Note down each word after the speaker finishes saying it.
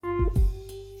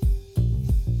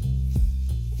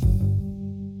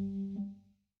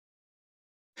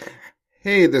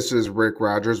Hey, this is Rick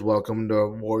Rogers. Welcome to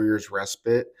Warriors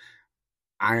Respite.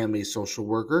 I am a social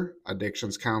worker,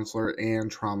 addictions counselor,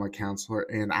 and trauma counselor,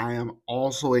 and I am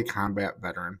also a combat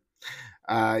veteran.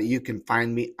 You can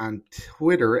find me on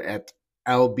Twitter at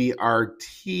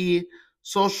LBRT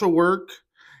Social Work,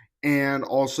 and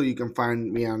also you can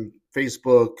find me on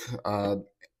Facebook,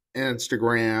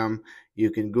 Instagram. You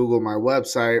can Google my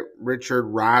website, Richard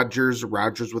Rogers,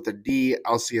 Rogers with a D,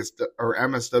 LCS or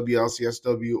MSW,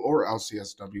 LCSW, or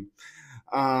LCSW.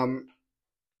 Um,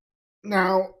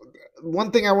 Now,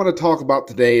 one thing I want to talk about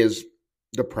today is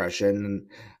depression.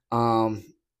 Um,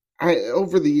 I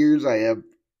over the years I have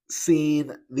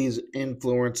seen these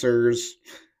influencers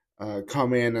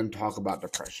come in and talk about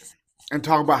depression and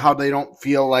talk about how they don't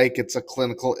feel like it's a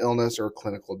clinical illness or a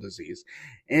clinical disease,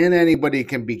 and anybody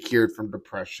can be cured from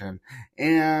depression.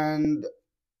 And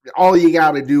all you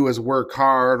got to do is work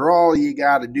hard, or all you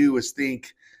got to do is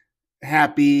think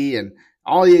happy, and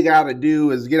all you got to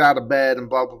do is get out of bed and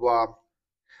blah blah blah.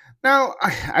 Now,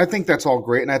 I think that's all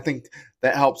great, and I think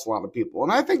that helps a lot of people,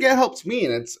 and I think it helps me,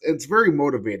 and it's very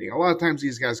motivating. A lot of times,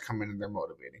 these guys come in and they're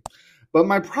motivating, but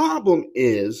my problem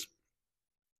is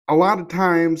a lot of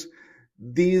times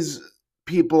these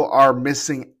people are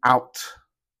missing out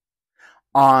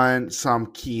on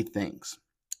some key things.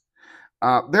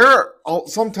 There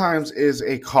sometimes is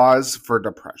a cause for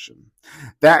depression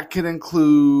that can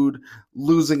include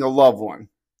losing a loved one,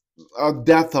 a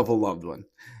death of a loved one.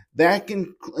 That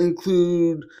can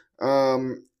include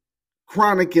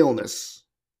chronic illness.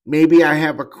 Maybe I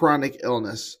have a chronic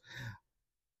illness.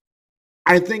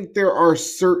 I think there are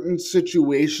certain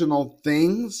situational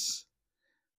things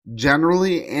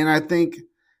generally, and I think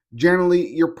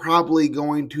generally you're probably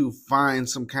going to find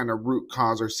some kind of root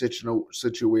cause or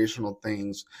situational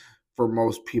things for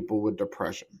most people with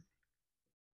depression.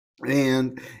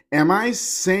 And am I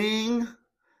saying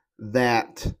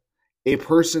that a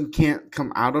person can't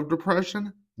come out of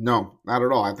depression? No, not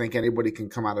at all. I think anybody can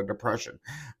come out of depression.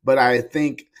 But I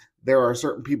think there are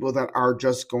certain people that are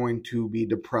just going to be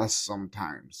depressed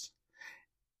sometimes.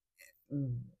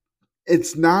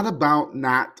 It's not about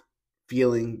not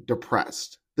feeling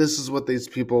depressed. This is what these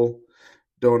people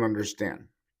don't understand.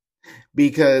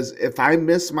 Because if I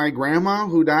miss my grandma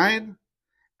who died,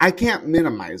 I can't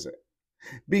minimize it.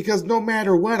 Because no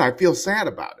matter what, I feel sad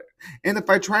about it. And if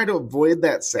I try to avoid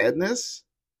that sadness,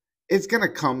 it's going to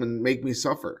come and make me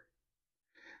suffer.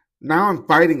 Now I'm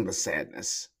fighting the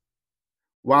sadness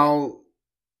while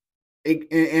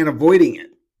and avoiding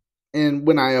it. And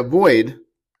when I avoid,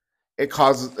 it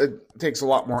takes a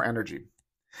lot more energy.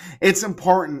 It's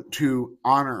important to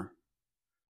honor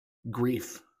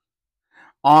grief,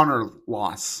 honor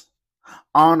loss,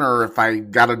 honor if I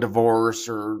got a divorce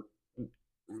or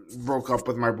broke up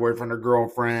with my boyfriend or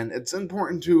girlfriend. It's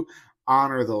important to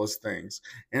honor those things.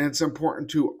 And it's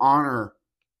important to honor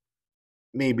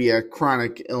maybe a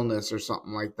chronic illness or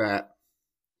something like that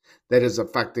that is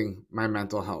affecting my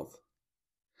mental health.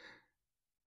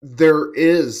 There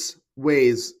is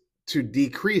ways to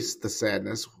decrease the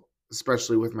sadness,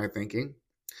 especially with my thinking.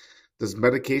 Does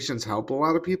medications help a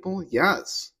lot of people?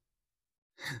 Yes.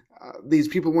 These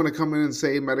people want to come in and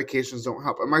say medications don't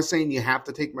help. Am I saying you have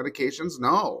to take medications?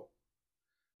 No.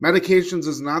 Medications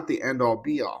is not the end all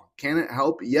be all. Can it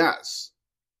help? Yes.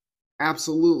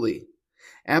 Absolutely.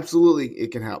 Absolutely,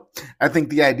 it can help. I think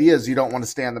the idea is you don't want to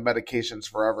stay on the medications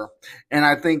forever. And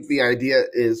I think the idea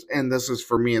is, and this is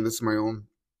for me, and this is my own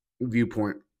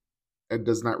viewpoint, it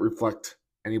does not reflect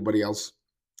anybody else.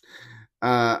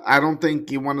 I don't think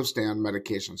you want to stay on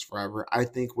medications forever. I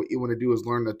think what you want to do is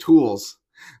learn the tools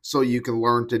so you can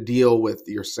learn to deal with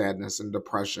your sadness and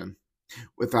depression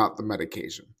without the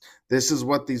medication. This is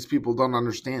what these people don't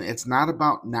understand. It's not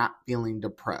about not feeling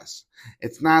depressed.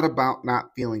 It's not about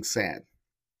not feeling sad.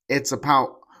 It's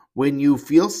about when you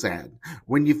feel sad,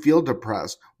 when you feel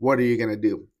depressed, what are you going to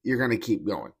do? You're going to keep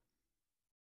going.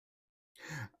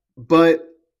 But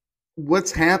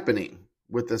what's happening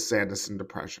with the sadness and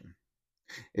depression?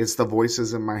 It's the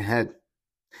voices in my head.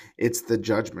 It's the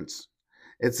judgments.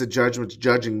 It's the judgments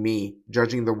judging me,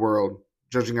 judging the world,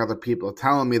 judging other people,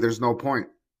 telling me there's no point.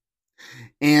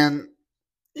 And,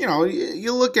 you know,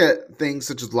 you look at things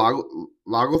such as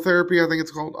logotherapy, I think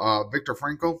it's called, Viktor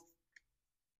Frankl.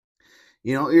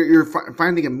 You know, you're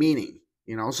finding a meaning,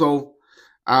 you know. So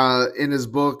in his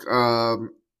book,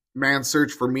 Man's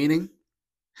Search for Meaning,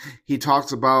 he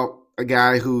talks about a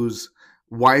guy whose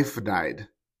wife died.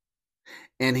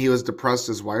 And he was depressed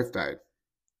his wife died.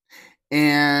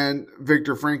 And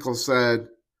Viktor Frankl said,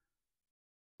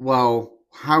 well,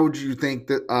 how would you think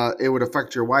that it would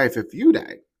affect your wife if you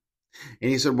died?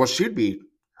 And he said, well, she'd be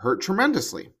hurt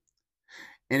tremendously.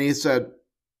 And he said,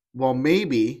 well,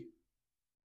 maybe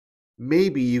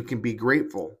you can be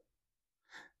grateful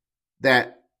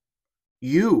that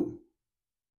you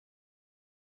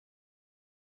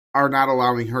are not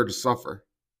allowing her to suffer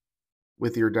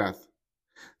with your death,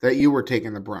 that you were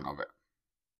taking the brunt of it.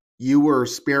 You were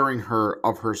sparing her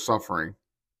of her suffering.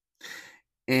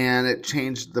 And it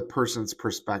changed the person's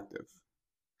perspective.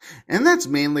 And that's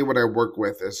mainly what I work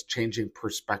with, is changing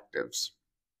perspectives.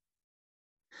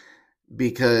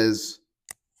 Because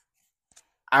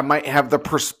I might have the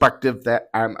perspective that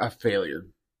I'm a failure.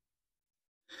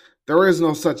 There is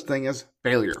no such thing as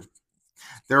failure.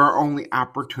 There are only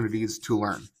opportunities to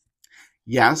learn.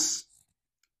 Yes,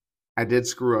 I did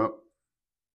screw up.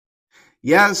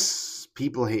 Yes,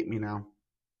 people hate me now.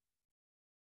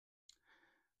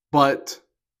 But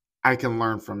I can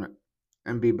learn from it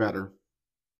and be better.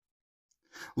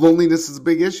 Loneliness is a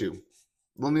big issue.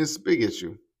 Loneliness is a big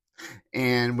issue.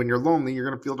 And when you're lonely, you're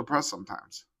going to feel depressed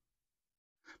sometimes.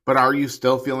 But are you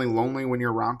still feeling lonely when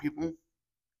you're around people?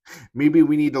 Maybe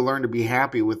we need to learn to be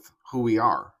happy with who we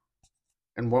are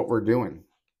and what we're doing.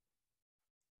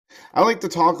 I like to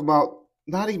talk about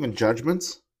not even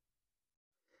judgments.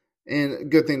 And a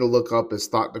good thing to look up is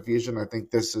thought diffusion. I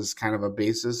think this is kind of a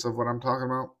basis of what I'm talking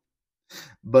about.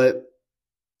 But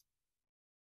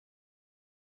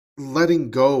letting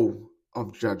go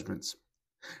of judgments.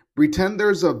 Pretend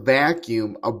there's a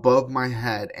vacuum above my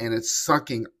head and it's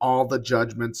sucking all the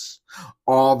judgments,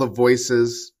 all the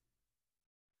voices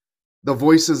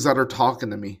that are talking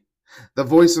to me, the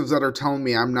voices that are telling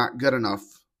me I'm not good enough,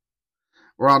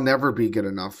 or I'll never be good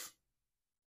enough,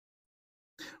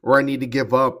 or I need to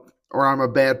give up, or I'm a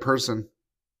bad person.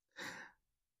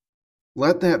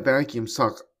 Let that vacuum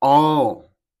suck all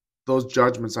those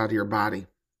judgments out of your body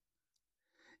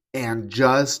and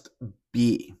just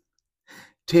be.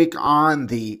 Take on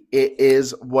the "it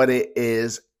is what it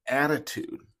is"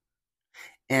 attitude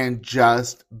and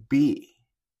just be.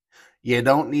 You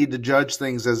don't need to judge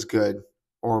things as good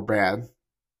or bad.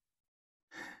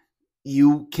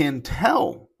 You can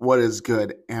tell what is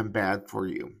good and bad for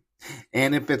you.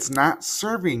 And if it's not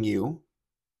serving you,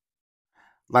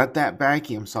 let that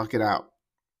vacuum suck it out.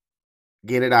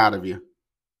 Get it out of you.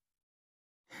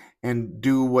 And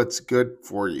do what's good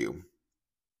for you.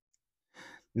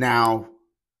 Now,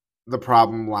 the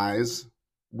problem lies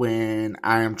when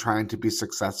I am trying to be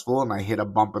successful and I hit a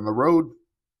bump in the road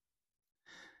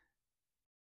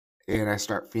and I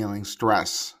start feeling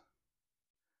stress.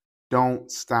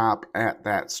 Don't stop at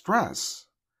that stress.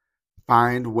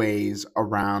 Find ways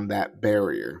around that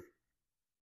barrier.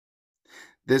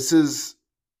 This is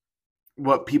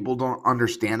what people don't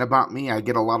understand about me. I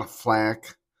get a lot of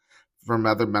flack from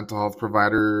other mental health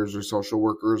providers or social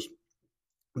workers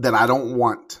that I don't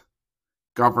want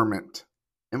government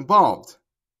involved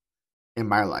in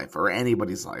my life or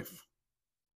anybody's life.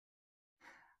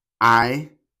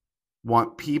 I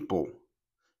want people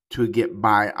to get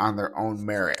by on their own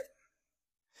merit.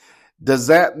 Does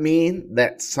that mean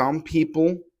that some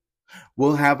people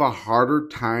will have a harder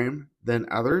time than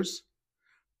others?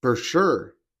 For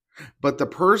sure. But the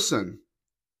person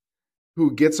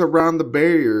who gets around the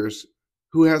barriers,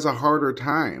 who has a harder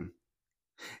time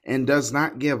and does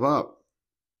not give up,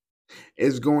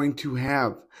 is going to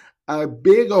have a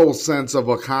big old sense of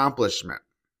accomplishment.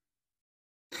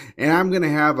 And I'm going to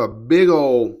have a big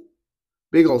old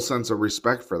sense of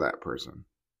respect for that person.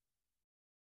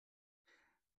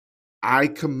 I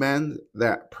commend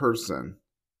that person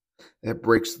that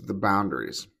breaks the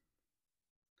boundaries.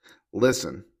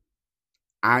 Listen,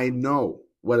 I know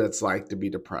what it's like to be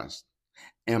depressed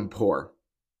and poor.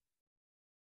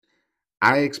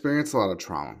 I experienced a lot of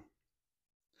trauma.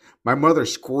 My mother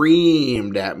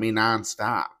screamed at me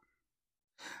nonstop.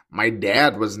 My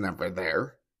dad was never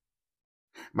there.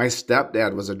 My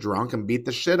stepdad was a drunk and beat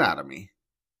the shit out of me.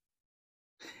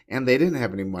 And they didn't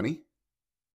have any money.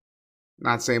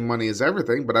 Not saying money is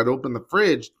everything, but I'd open the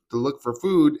fridge to look for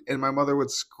food and my mother would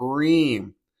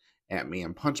scream at me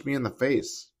and punch me in the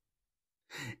face.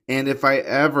 And if I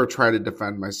ever try to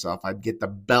defend myself, I'd get the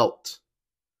belt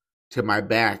to my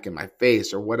back and my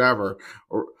face or whatever.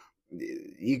 Or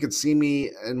you could see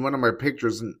me in one of my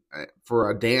pictures for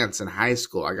a dance in high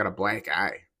school. I got a black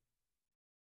eye.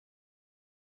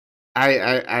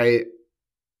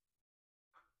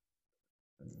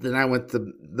 Then I went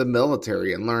to the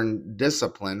military and learned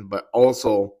discipline, but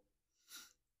also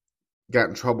got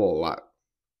in trouble a lot.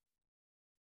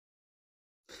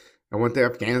 I went to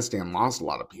Afghanistan, lost a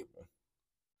lot of people.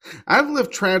 I've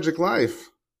lived tragic life,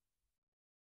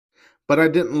 but I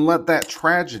didn't let that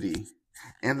tragedy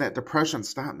and that depression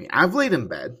stop me. I've laid in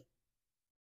bed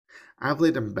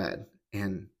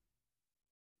and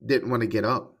Didn't want to get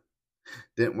up.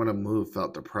 Didn't want to move.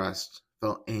 Felt depressed.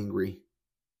 Felt angry.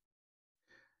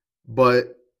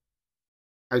 But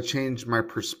I changed my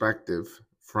perspective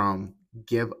from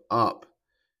give up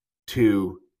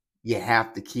to you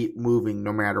have to keep moving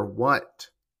no matter what.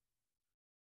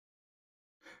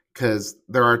 Because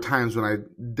there are times when I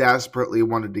desperately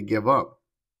wanted to give up,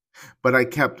 but I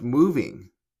kept moving.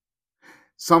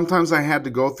 Sometimes I had to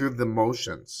go through the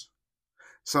motions.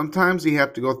 Sometimes you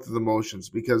have to go through the motions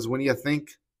because when you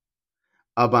think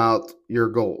about your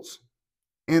goals,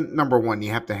 and number one,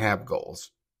 you have to have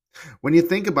goals. When you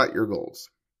think about your goals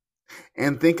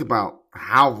and think about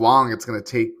how long it's going to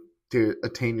take to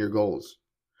attain your goals,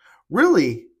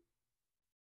 really,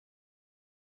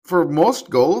 for most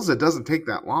goals, it doesn't take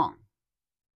that long.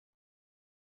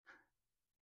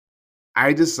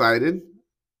 I decided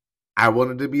I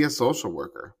wanted to be a social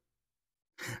worker.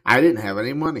 I didn't have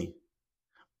any money,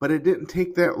 but it didn't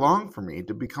take that long for me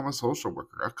to become a social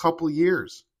worker. A couple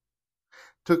years.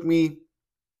 Took me,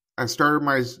 I started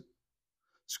my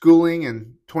schooling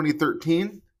in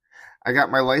 2013. I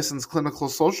got my licensed clinical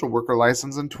social worker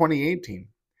license in 2018.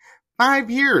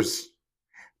 5 years.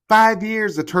 5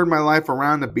 years to turn my life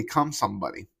around and become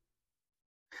somebody.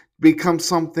 Become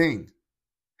something.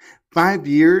 5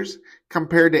 years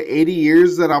compared to 80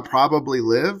 years that I'll probably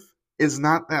live is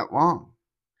not that long.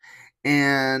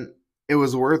 And it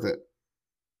was worth it.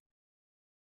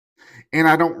 And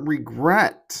I don't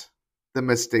regret the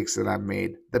mistakes that I've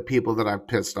made, the people that I've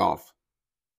pissed off.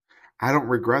 I don't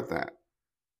regret that.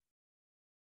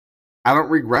 I don't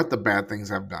regret the bad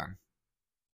things I've done.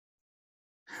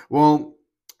 Well,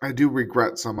 I do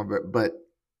regret some of it, but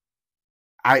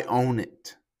I own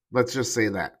it. Let's just say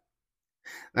that.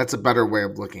 That's a better way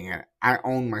of looking at it. I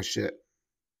own my shit.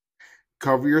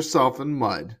 Cover yourself in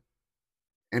mud,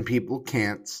 and people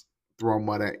can't throw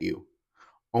mud at you.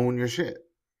 Own your shit.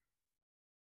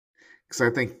 Because I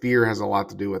think fear has a lot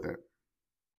to do with it.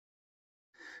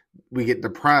 We get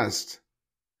depressed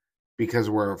because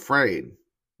we're afraid.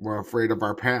 We're afraid of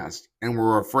our past. And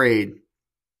we're afraid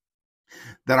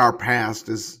that our past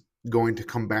is going to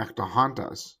come back to haunt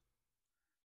us.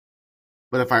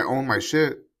 But if I own my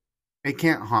shit, it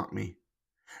can't haunt me.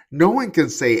 No one can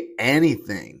say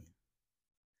anything.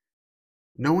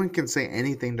 No one can say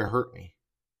anything to hurt me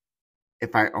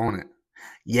if I own it.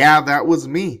 Yeah, that was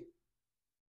me.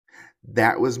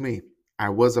 That was me. I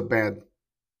was a bad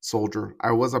soldier.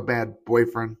 I was a bad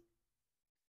boyfriend.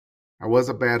 I was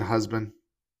a bad husband.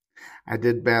 I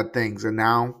did bad things, and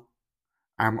now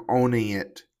I'm owning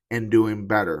it and doing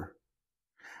better.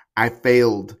 I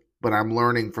failed, but I'm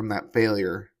learning from that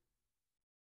failure,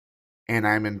 and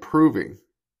I'm improving.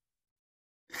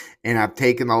 And I've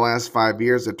taken the last 5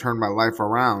 years to turn my life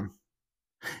around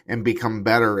and become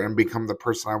better and become the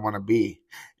person I want to be.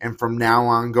 And from now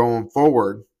on going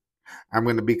forward, I'm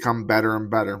going to become better and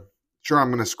better. Sure,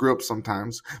 I'm going to screw up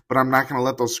sometimes, but I'm not going to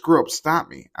let those screw ups stop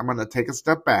me. I'm going to take a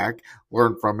step back,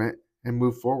 learn from it, and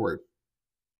move forward.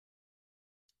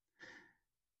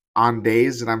 On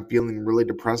days that I'm feeling really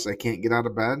depressed, I can't get out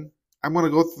of bed, I'm going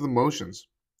to go through the motions.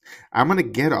 I'm going to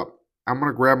get up. I'm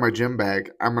going to grab my gym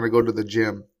bag. I'm going to go to the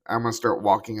gym. I'm going to start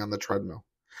walking on the treadmill.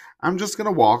 I'm just going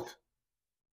to walk.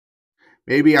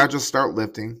 Maybe I'll just start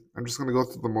lifting. I'm just going to go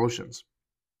through the motions.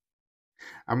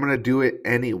 I'm going to do it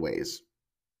anyways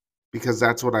because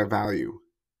that's what I value.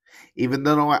 Even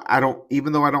though I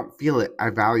don't feel it, I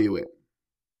value it.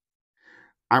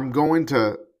 I'm going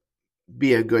to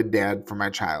be a good dad for my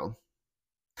child.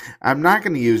 I'm not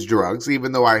going to use drugs,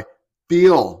 even though I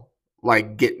feel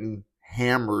like getting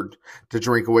hammered to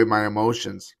drink away my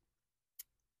emotions.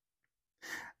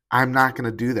 I'm not going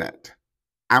to do that.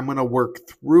 I'm going to work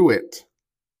through it.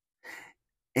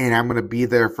 And I'm going to be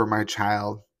there for my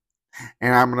child.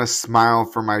 And I'm going to smile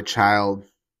for my child.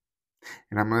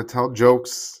 And I'm going to tell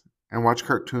jokes and watch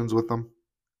cartoons with them.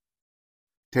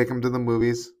 Take them to the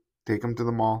movies. Take them to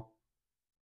the mall.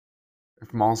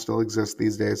 If malls still exist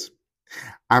these days.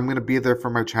 I'm going to be there for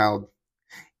my child,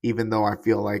 even though I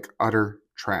feel like utter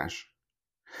trash.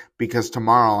 Because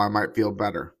tomorrow I might feel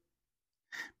better.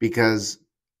 Because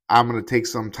I'm going to take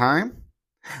some time.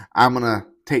 I'm going to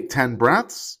take 10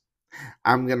 breaths.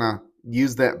 I'm going to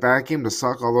use that vacuum to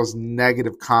suck all those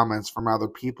negative comments from other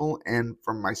people and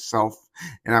from myself.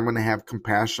 And I'm going to have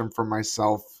compassion for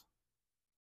myself.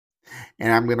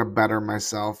 And I'm going to better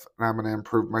myself. And I'm going to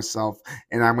improve myself.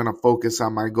 And I'm going to focus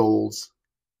on my goals.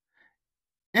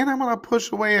 And I'm going to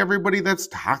push away everybody that's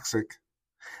toxic.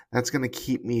 That's going to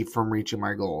keep me from reaching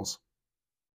my goals.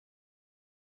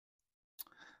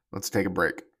 Let's take a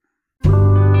break.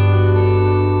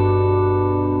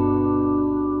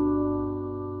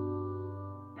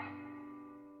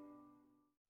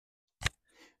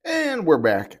 we're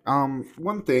back.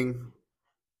 One thing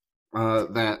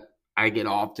that I get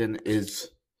often is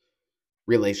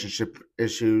relationship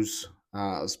issues,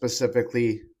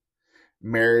 specifically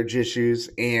marriage issues,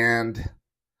 and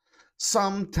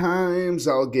sometimes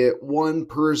I'll get one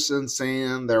person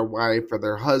saying their wife or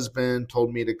their husband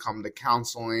told me to come to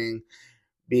counseling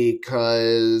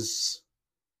because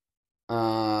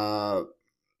uh,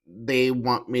 they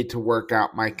want me to work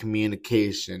out my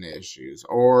communication issues.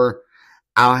 Or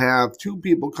I'll have two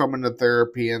people come into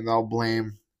therapy and they'll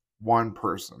blame one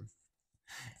person.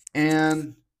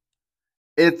 And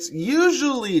it's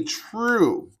usually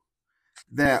true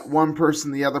that one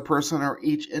person, the other person, or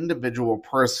each individual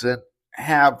person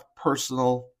have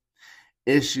personal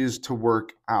issues to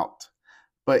work out.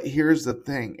 But here's the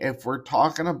thing, if we're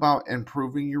talking about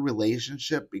improving your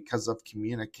relationship because of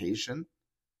communication,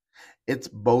 it's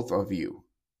both of you.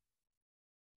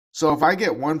 So if I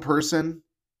get one person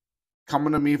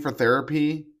coming to me for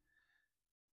therapy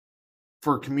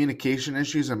for communication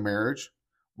issues in marriage,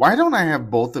 why don't I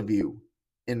have both of you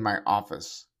in my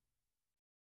office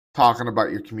talking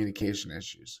about your communication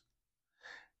issues?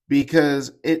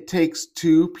 Because it takes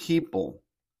two people.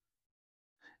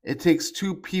 It takes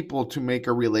two people to make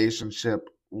a relationship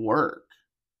work.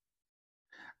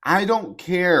 I don't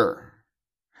care.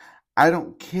 I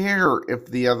don't care if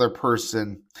the other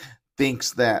person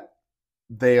thinks that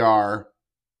they are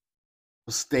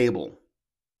stable,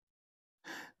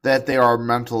 that they are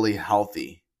mentally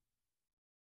healthy.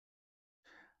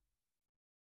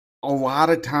 A lot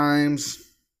of times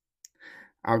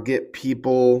I'll get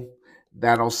people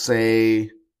that'll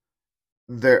say,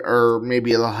 or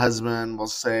maybe the husband will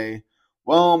say,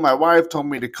 well, my wife told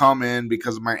me to come in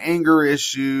because of my anger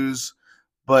issues,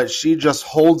 but she just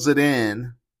holds it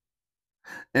in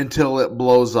until it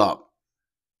blows up.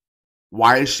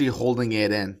 Why is she holding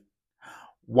it in?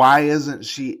 Why isn't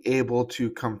she able to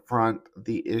confront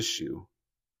the issue?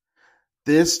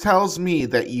 This tells me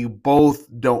that you both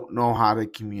don't know how to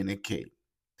communicate.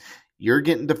 You're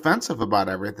getting defensive about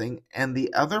everything, and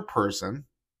the other person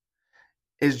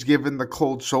is given the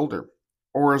cold shoulder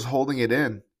or is holding it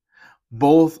in.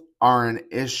 Both are an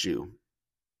issue.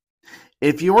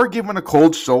 If you are given a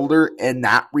cold shoulder and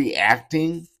not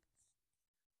reacting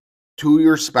to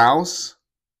your spouse,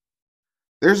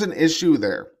 there's an issue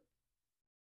there.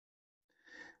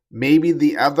 Maybe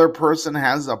the other person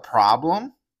has a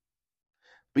problem,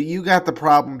 but you got the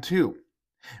problem too.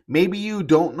 Maybe you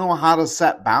don't know how to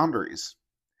set boundaries.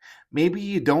 Maybe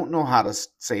you don't know how to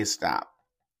say stop.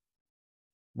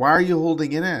 Why are you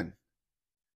holding it in?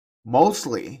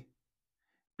 Mostly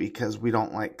because we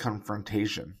don't like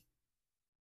confrontation.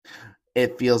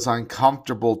 It feels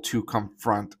uncomfortable to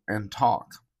confront and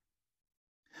talk.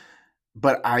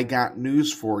 But I got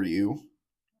news for you.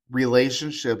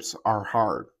 Relationships are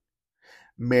hard.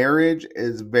 Marriage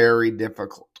is very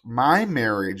difficult. My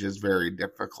marriage is very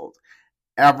difficult.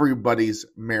 Everybody's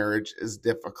marriage is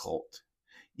difficult.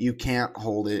 You can't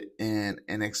hold it in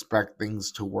and expect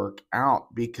things to work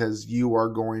out because you are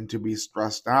going to be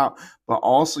stressed out, but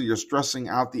also you're stressing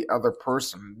out the other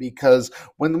person, because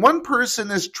when one person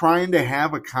is trying to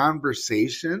have a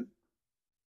conversation,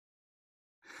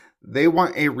 they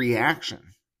want a reaction.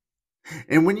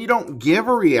 And when you don't give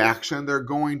a reaction, they're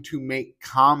going to make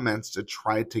comments to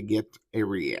try to get a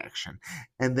reaction.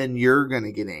 And then you're going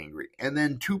to get angry. And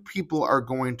then two people are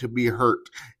going to be hurt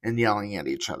and yelling at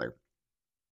each other.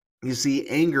 You see,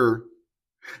 anger,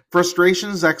 frustration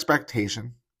is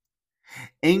expectation.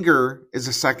 Anger is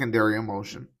a secondary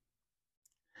emotion.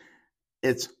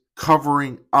 It's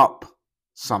covering up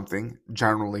something,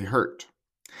 generally hurt.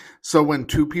 So when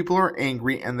two people are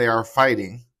angry and they are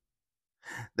fighting,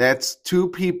 that's two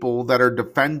people that are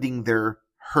defending their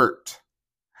hurt,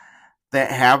 that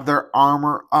have their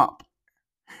armor up,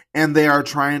 and they are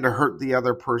trying to hurt the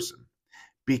other person.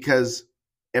 Because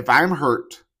if I'm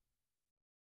hurt,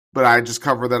 but I just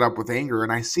cover that up with anger,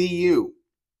 and I see you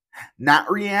not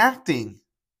reacting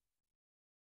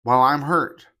while I'm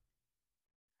hurt,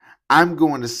 I'm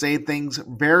going to say things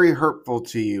very hurtful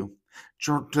to you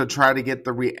to try to get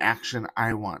the reaction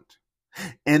I want.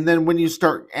 And then when you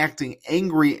start acting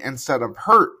angry instead of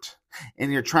hurt,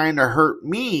 and you're trying to hurt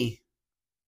me,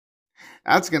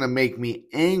 that's going to make me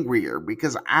angrier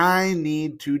because I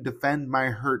need to defend my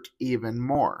hurt even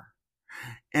more.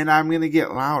 And I'm going to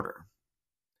get louder.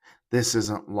 This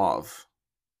isn't love.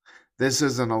 This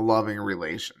isn't a loving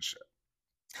relationship.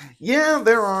 Yeah,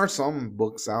 there are some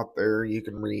books out there you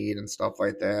can read and stuff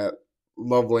like that,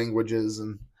 love languages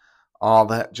and all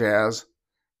that jazz.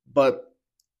 But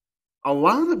a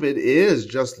lot of it is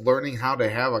just learning how to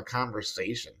have a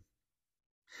conversation.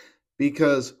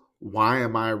 Because Why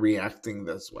am I reacting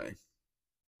this way?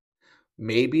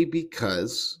 Maybe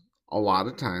because a lot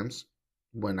of times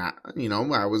when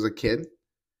when I was a kid,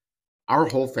 our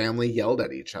whole family yelled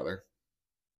at each other.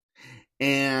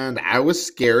 And I was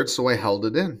scared, so I held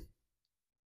it in.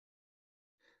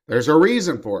 There's a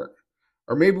reason for it.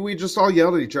 Or maybe we just all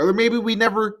yelled at each other. Maybe we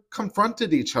never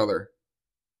confronted each other.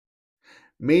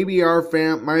 Maybe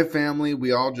my family,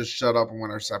 we all just shut up and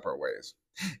went our separate ways.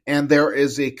 And there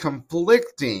is a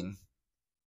conflicting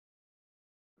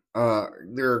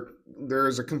there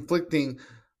is a conflicting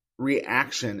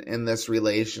reaction in this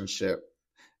relationship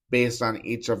based on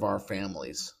each of our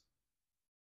families.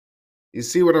 You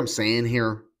see what I'm saying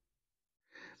here?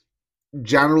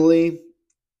 Generally,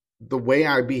 the way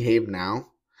I behave now,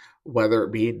 whether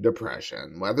it be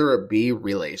depression, whether it be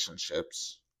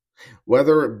relationships,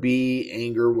 whether it be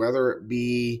anger, whether it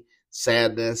be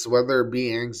sadness, whether it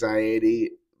be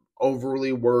anxiety,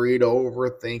 overly worried,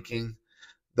 overthinking,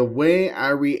 the way I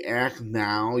react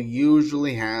now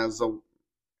usually has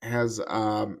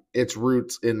its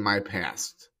roots in my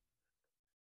past.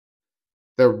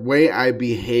 The way I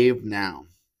behave now.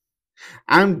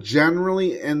 I'm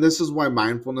generally, and this is why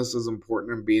mindfulness is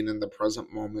important and being in the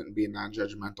present moment and being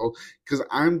non-judgmental, because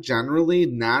I'm generally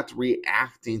not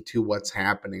reacting to what's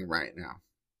happening right now.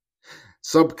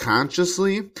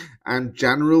 Subconsciously, I'm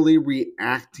generally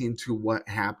reacting to what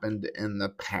happened in the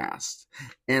past.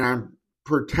 And I'm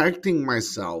protecting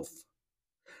myself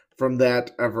from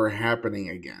that ever happening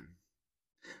again.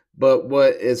 But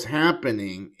what is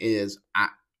happening is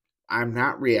I'm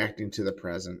not reacting to the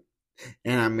present.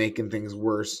 And I'm making things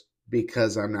worse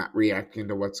because I'm not reacting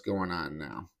to what's going on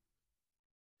now.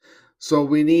 So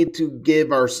we need to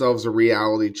give ourselves a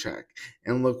reality check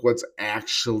and look what's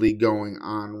actually going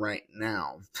on right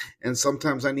now. And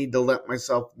sometimes I need to let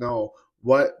myself know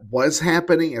what was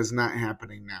happening is not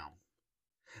happening now.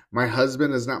 My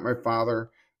husband is not my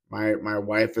father. My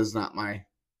wife is not my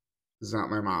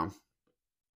mom.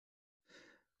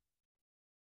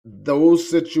 Those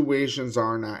situations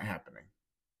are not happening.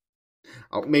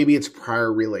 Maybe it's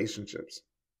prior relationships.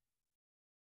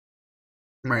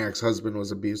 My ex-husband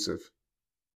was abusive.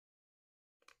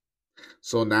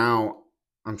 So now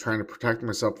I'm trying to protect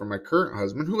myself from my current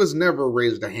husband, who has never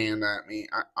raised a hand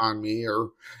on me or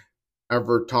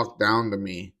ever talked down to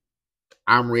me.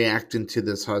 I'm reacting to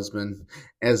this husband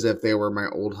as if they were my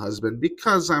old husband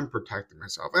because I'm protecting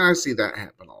myself. And I see that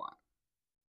happen a lot.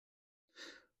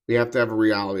 We have to have a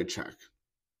reality check.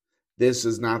 This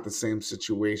is not the same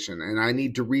situation. And I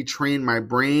need to retrain my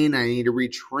brain. I need to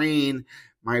retrain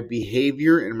my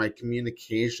behavior and my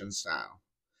communication style.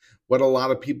 What a lot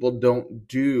of people don't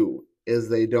do is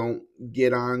they don't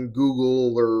get on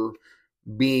Google or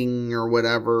Bing or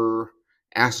whatever,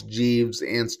 Ask Jeeves,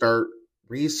 and start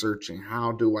researching.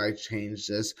 How do I change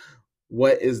this?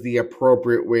 What is the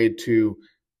appropriate way to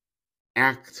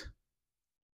act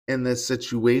in this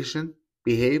situation?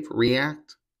 Behave,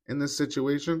 react in this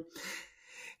situation?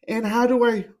 And how do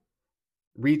I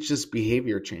reach this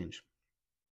behavior change?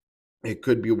 It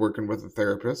could be working with a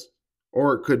therapist,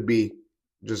 or it could be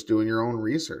just doing your own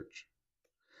research.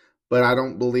 But I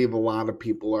don't believe a lot of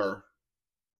people are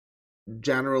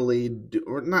generally,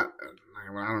 or not,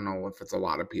 I don't know if it's a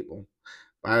lot of people.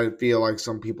 I feel like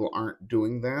some people aren't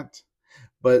doing that.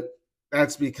 But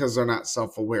that's because they're not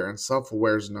self-aware. And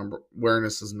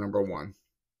awareness is number one.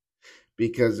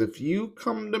 Because if you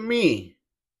come to me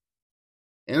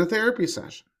in a therapy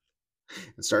session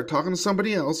and start talking to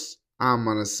somebody else, I'm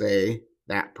going to say,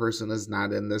 that person is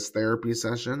not in this therapy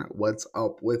session. What's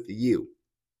up with you?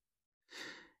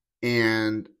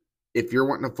 And if you're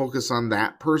wanting to focus on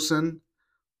that person,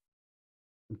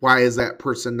 why is that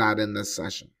person not in this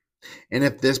session? And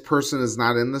if this person is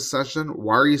not in this session,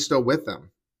 why are you still with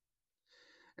them?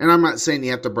 And I'm not saying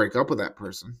you have to break up with that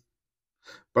person,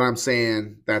 but I'm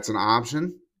saying that's an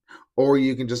option, or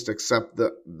you can just accept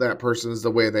that person is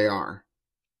the way they are.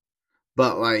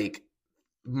 But like,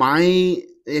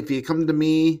 if you come to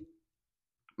me,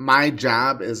 my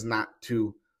job is not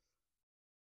to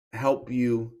help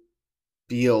you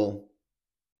feel,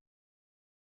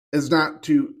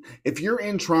 if you're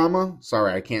in trauma,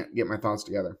 sorry, I can't get my thoughts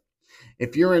together.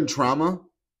 If you're in trauma,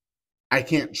 I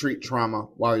can't treat trauma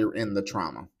while you're in the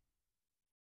trauma.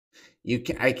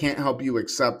 I can't help you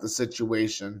accept the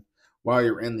situation while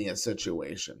you're in the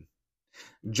situation.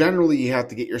 Generally, you have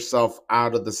to get yourself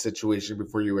out of the situation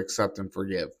before you accept and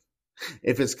forgive.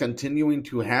 If it's continuing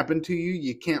to happen to you,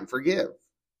 you can't forgive.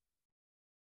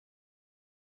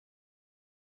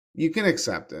 You can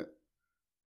accept it.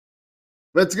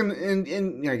 But it's gonna,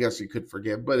 and I guess you could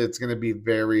forgive, but it's gonna be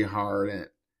very hard, and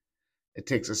it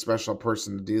takes a special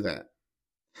person to do that.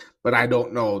 But I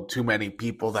don't know too many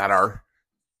people that are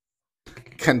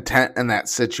content in that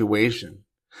situation,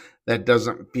 that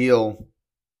doesn't feel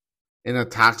in a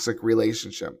toxic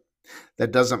relationship,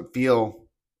 that doesn't feel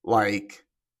like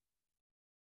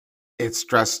it's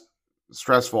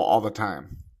stressful all the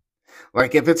time.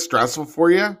 Like if it's stressful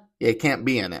for you, you can't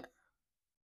be in it.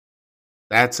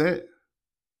 That's it.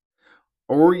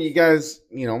 Or you guys,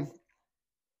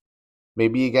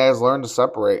 maybe you guys learn to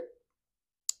separate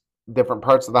different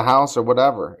parts of the house or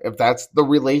whatever. If that's the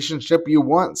relationship you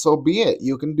want, so be it.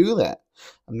 You can do that.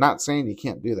 I'm not saying you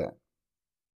can't do that.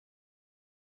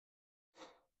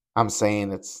 I'm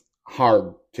saying it's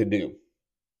hard to do.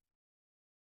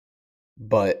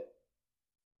 But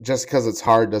just because it's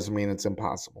hard doesn't mean it's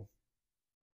impossible.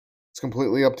 It's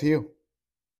completely up to you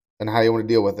and how you want to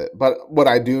deal with it. But what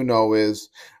I do know is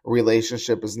a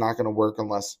relationship is not going to work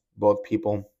unless both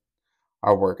people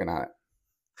are working on it.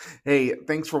 Hey,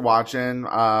 thanks for watching.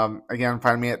 Again,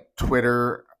 find me at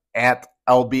Twitter at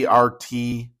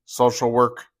LBRT Social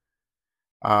Work.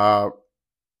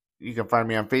 You can find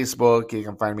me on Facebook. You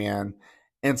can find me on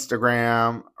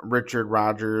Instagram, Richard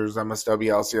Rogers, MSW,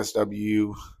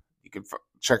 LCSW. You can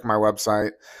check my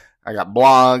website. I got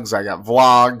blogs. I got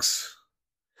vlogs.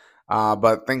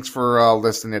 But thanks for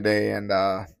listening today, and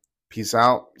peace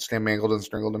out. Stay mangled and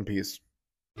strangled in peace.